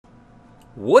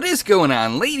What is going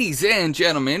on, ladies and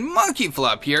gentlemen?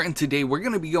 MonkeyFlop here, and today we're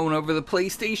going to be going over the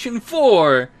PlayStation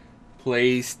 4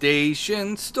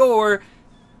 PlayStation Store.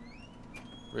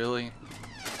 Really?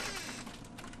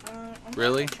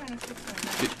 Really?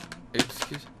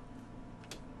 Excuse.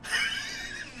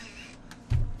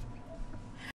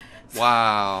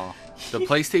 Wow. The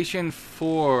PlayStation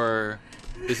 4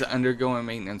 is undergoing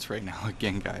maintenance right now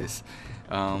again, guys.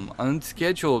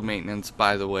 Unscheduled maintenance,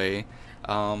 by the way.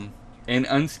 And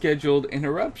unscheduled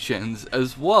interruptions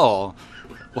as well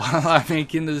while I'm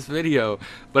making this video.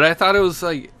 But I thought it was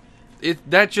like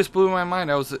that just blew my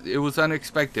mind. It was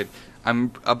unexpected.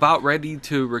 I'm about ready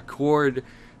to record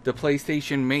the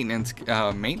PlayStation maintenance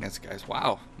guys.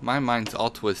 Wow, my mind's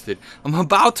all twisted. I'm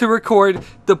about to record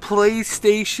the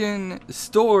PlayStation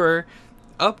Store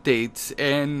updates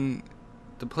and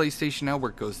the PlayStation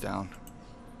Network goes down.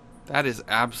 That is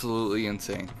absolutely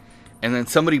insane. And then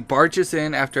somebody barges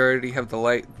in after I already have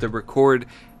the record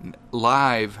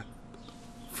live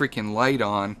freaking light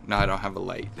on. No, I don't have a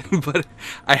light. But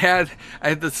I had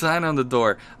the sign on the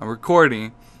door. I'm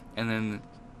recording, and then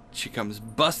she comes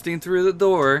busting through the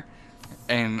door.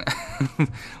 And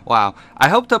wow. I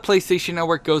hope the PlayStation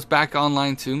Network goes back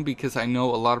online soon, because I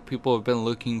know a lot of people have been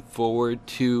looking forward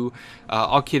to,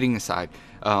 all kidding aside,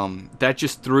 that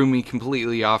just threw me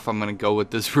completely off. I'm going to go with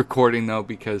this recording though,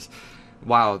 because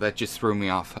wow, that just threw me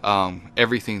off.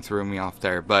 Everything threw me off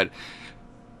there. But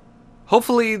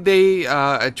hopefully they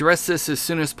address this as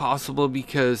soon as possible,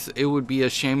 because it would be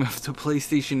a shame if the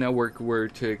PlayStation Network were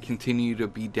to continue to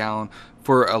be down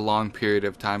for a long period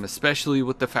of time, especially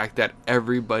with the fact that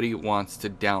everybody wants to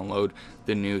download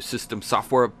the new System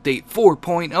Software Update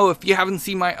 4.0. If you haven't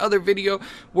seen my other video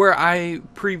where I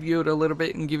previewed a little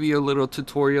bit and give you a little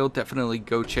tutorial, definitely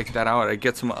go check that out. I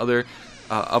get some other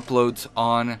uploads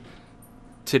on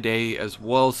today as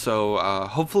well, so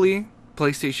hopefully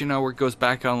PlayStation Network goes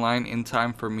back online in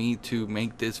time for me to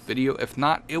make this video. If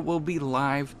not, it will be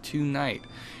live tonight.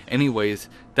 Anyways,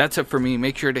 that's it for me.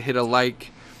 Make sure to hit a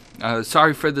like.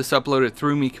 Sorry for this upload, it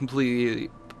threw me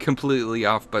completely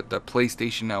off, but the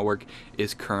PlayStation Network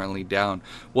is currently down.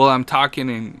 While I'm talking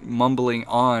and mumbling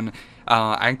on,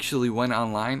 I actually went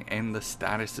online and the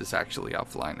status is actually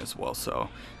offline as well, so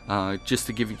just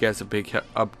to give you guys a big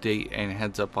update and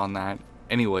heads up on that.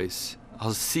 Anyways,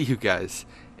 I'll see you guys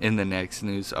in the next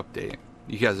news update.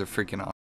 You guys are freaking awesome.